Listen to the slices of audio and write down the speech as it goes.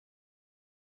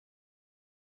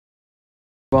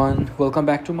Everyone, welcome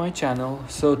back to my channel.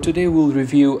 So today we'll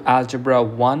review Algebra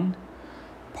 1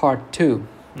 Part 2.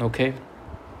 Okay,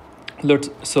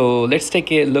 let's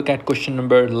take a look at question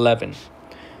number 11.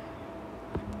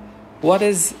 What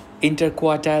is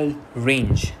interquartile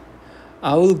range?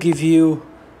 I will give you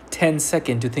 10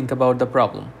 seconds to think about the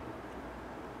problem.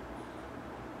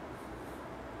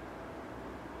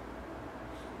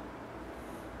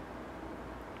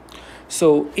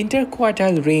 So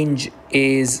interquartile range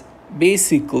is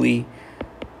basically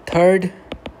third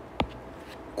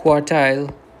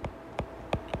quartile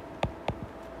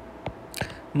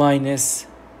minus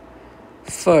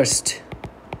first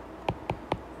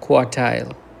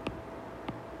quartile.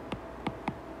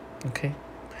 Okay,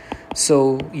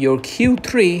 so your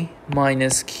Q3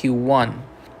 minus Q1.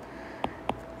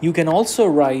 You can also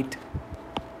write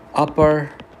upper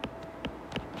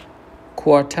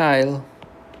quartile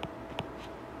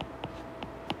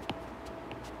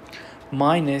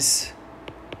minus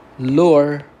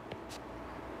lower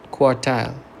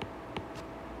quartile.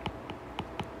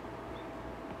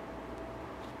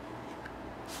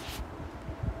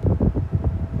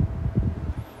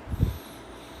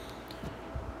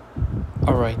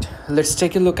 All right, let's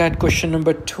take a look at question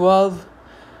number 12.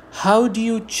 How do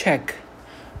you check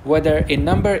whether a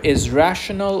number is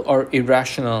rational or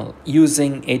irrational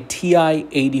using a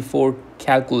TI-84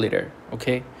 calculator?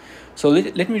 Okay, so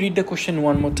let me read the question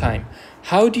one more time.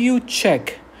 How do you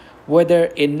check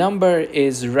whether a number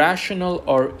is rational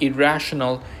or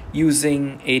irrational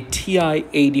using a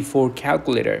TI-84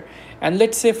 calculator? And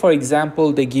let's say, for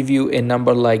example, they give you a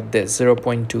number like this,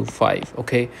 0.25.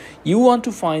 Okay, you want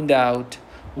to find out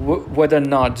whether or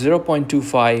not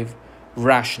 0.25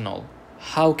 rational.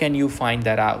 How can you find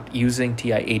that out using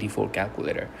TI-84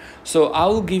 calculator? So I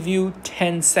will give you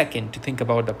 10 seconds to think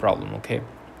about the problem. Okay.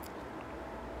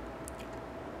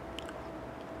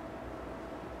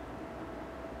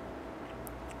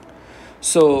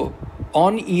 So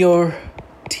on your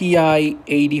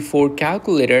TI-84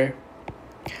 calculator,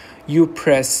 you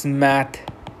press math,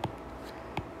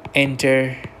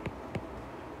 enter.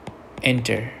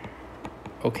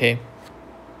 Okay,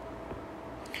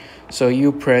 so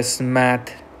you press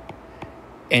math,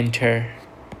 enter.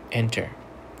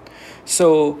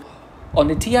 So on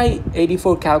the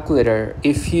TI-84 calculator,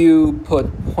 if you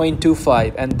put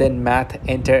 0.25 and then math,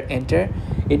 enter,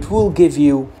 it will give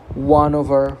you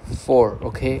 1/4.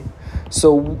 Okay,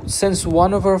 so since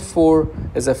 1/4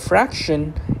 is a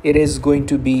fraction, it is going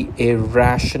to be a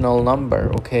rational number.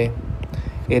 Okay,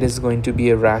 it is going to be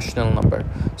a rational number.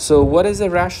 So what is a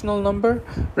rational number?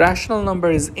 Rational number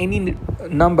is any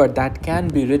number that can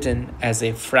be written as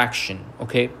a fraction.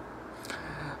 Okay,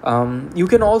 you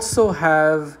can also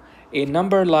have a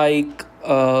number like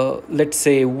let's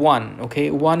say 1.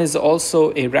 Okay, 1 is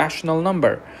also a rational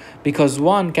number because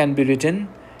 1 can be written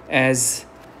as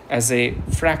a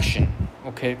fraction.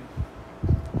 Okay,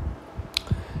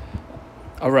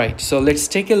 all right, so let's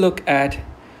take a look at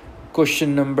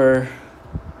question number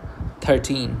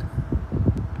 13.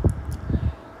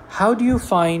 How do you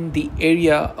find the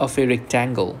area of a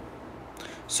rectangle?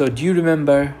 So do you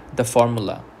remember the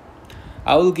formula?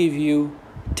 I will give you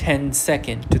 10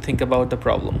 seconds to think about the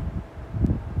problem.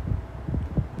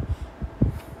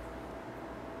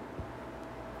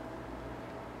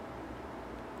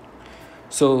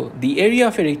 So the area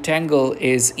of a rectangle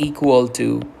is equal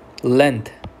to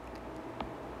length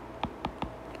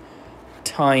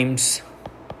times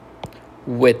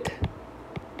width.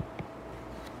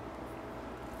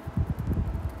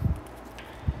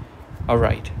 All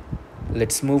right,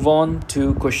 let's move on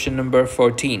to question number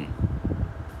 14.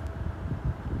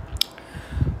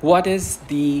 What is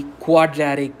the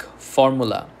quadratic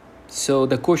formula? So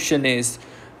the question is,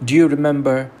 do you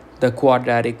remember the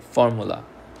quadratic formula?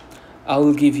 I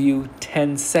will give you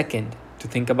 10 seconds to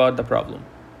think about the problem.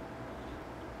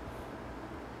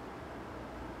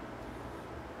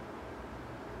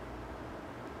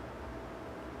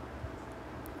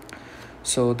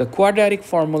 So the quadratic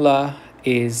formula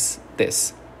is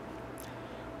this: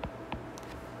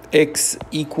 x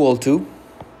equal to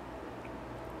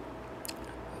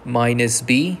minus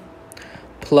b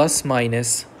plus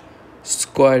minus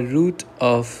square root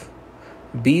of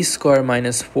b square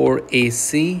minus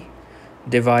 4ac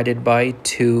divided by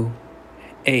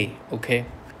 2a. Okay,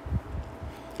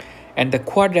 and the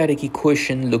quadratic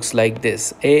equation looks like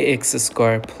this: ax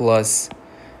square plus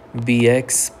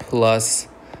bx plus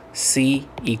c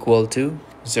equal to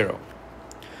 0.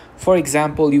 For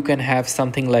example, you can have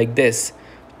something like this: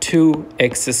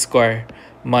 2x square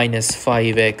minus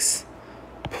 5x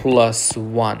plus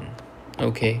 1.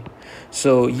 Okay,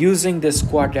 so using this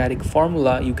quadratic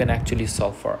formula, you can actually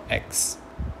solve for x.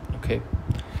 Okay,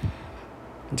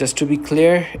 just to be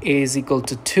clear, A is equal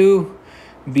to 2,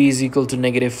 B is equal to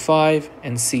 -5,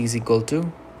 and C is equal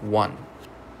to 1.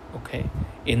 Okay,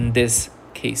 in this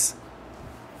case.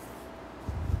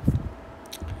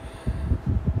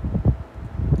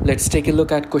 Let's take a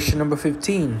look at question number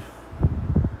 15.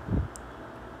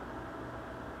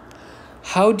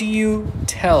 How do you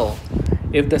tell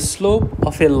if the slope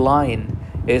of a line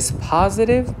is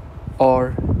positive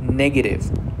or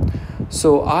negative?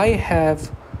 So I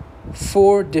have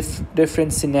four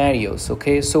different scenarios.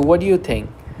 Okay, so what do you think?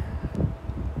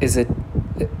 Is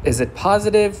it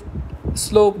positive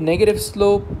slope, negative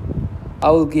slope?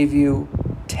 I will give you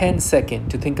 10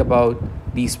 seconds to think about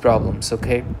these problems.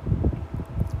 Okay,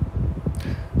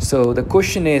 so the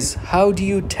question is, how do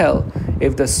you tell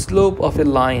if the slope of a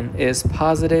line is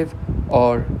positive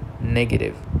or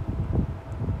negative?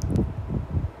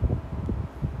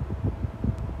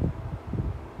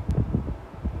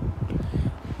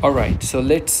 All right, so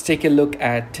let's take a look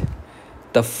at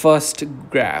the first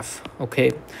graph.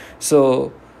 Okay,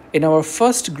 so in our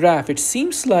first graph, it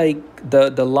seems like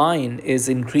the line is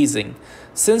increasing.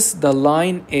 Since the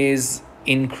line is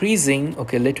increasing,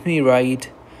 okay, let me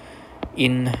write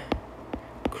increasing.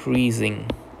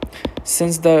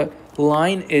 Since the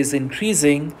line is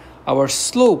increasing, our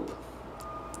slope,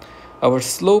 I'm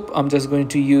just going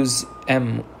to use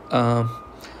M.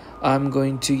 I'm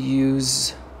going to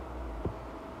use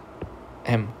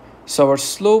M. So our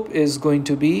slope is going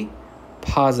to be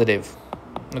positive.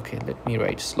 Okay, let me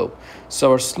write slope.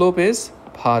 So our slope is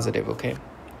positive. Okay.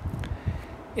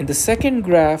 In the second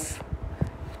graph,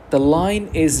 the line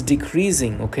is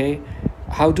decreasing. Okay.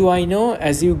 How do I know?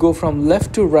 As you go from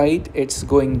left to right, it's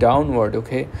going downward.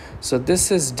 Okay. So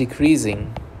this is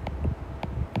decreasing.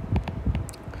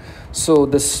 So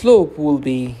the slope will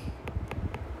be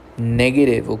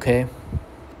negative. Okay.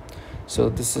 So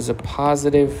this is a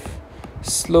positive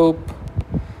slope,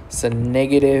 it's a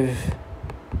negative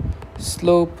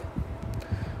slope.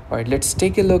 All right, let's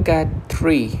take a look at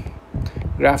 3,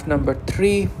 graph number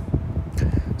 3.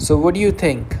 So what do you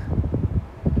think?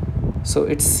 So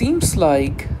it seems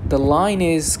like the line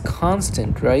is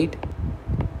constant, right?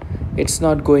 It's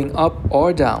not going up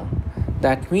or down.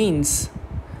 That means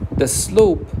the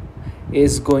slope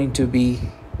is going to be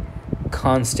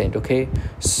constant. Okay,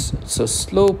 so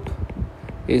slope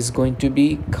is going to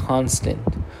be constant.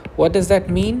 What does that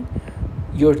mean?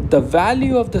 The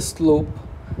value of the slope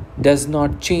does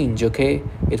not change. Okay,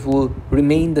 it will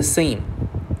remain the same.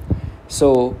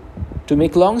 So to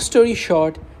make long story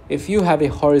short, if you have a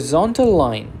horizontal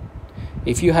line,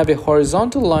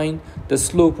 the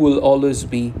slope will always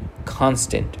be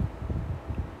constant.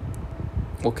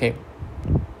 Okay,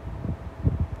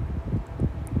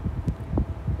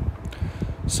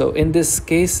 so in this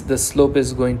case, the slope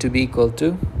is going to be equal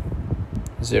to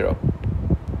 0.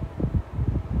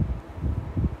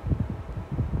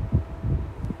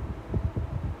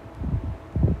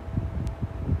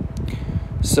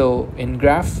 So in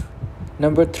graph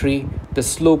number 3, the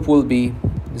slope will be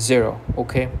 0.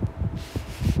 Okay,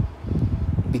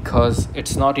 because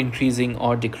it's not increasing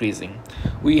or decreasing.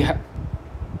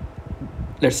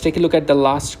 Let's take a look at the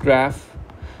last graph.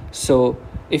 So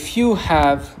if you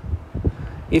have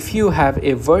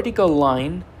a vertical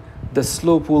line, the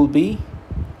slope will be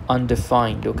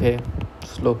undefined. Okay,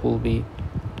 slope will be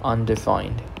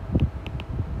undefined.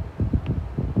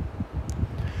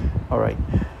 All right,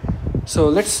 so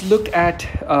let's look at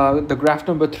the graph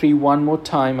number 3 one more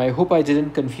time. I hope I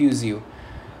didn't confuse you.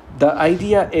 The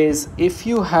idea is, if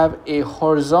you have a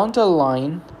horizontal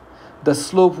line, the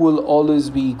slope will always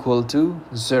be equal to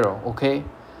 0. Okay,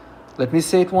 let me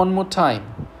say it one more time.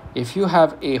 If you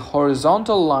have a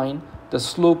horizontal line, the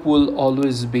slope will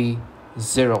always be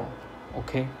 0.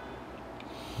 Okay.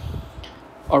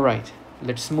 All right,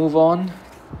 let's move on.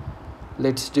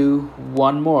 Let's do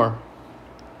one more.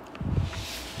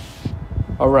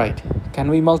 All right, can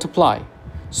we multiply?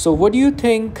 So what do you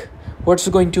think? What's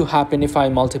going to happen if I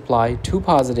multiply two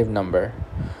positive numbers?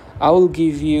 I will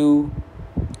give you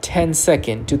 10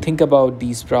 seconds to think about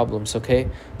these problems. Okay,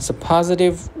 so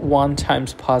 +1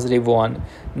 times +1,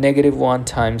 -1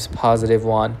 times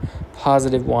 +1,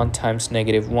 +1 times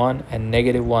 -1, and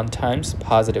 -1 times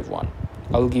 +1.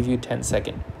 I will give you 10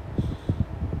 seconds.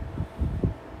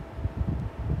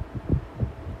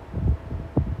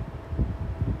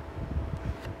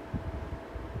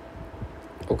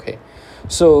 Okay,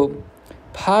 so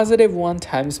 +1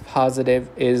 times positive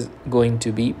is going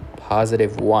to be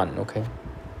 +1. Okay,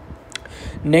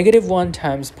 -1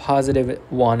 times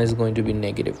 +1 is going to be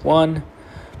 -1.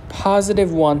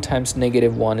 +1 times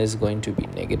 -1 is going to be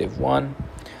 -1.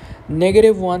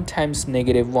 -1 times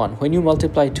 -1. When you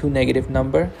multiply two negative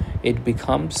number, it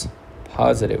becomes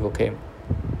positive, okay?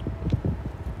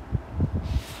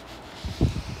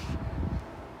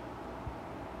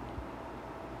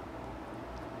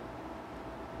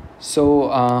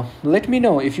 So let me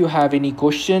know if you have any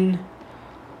question.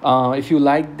 If you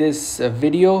like this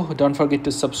video, don't forget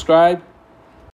to subscribe.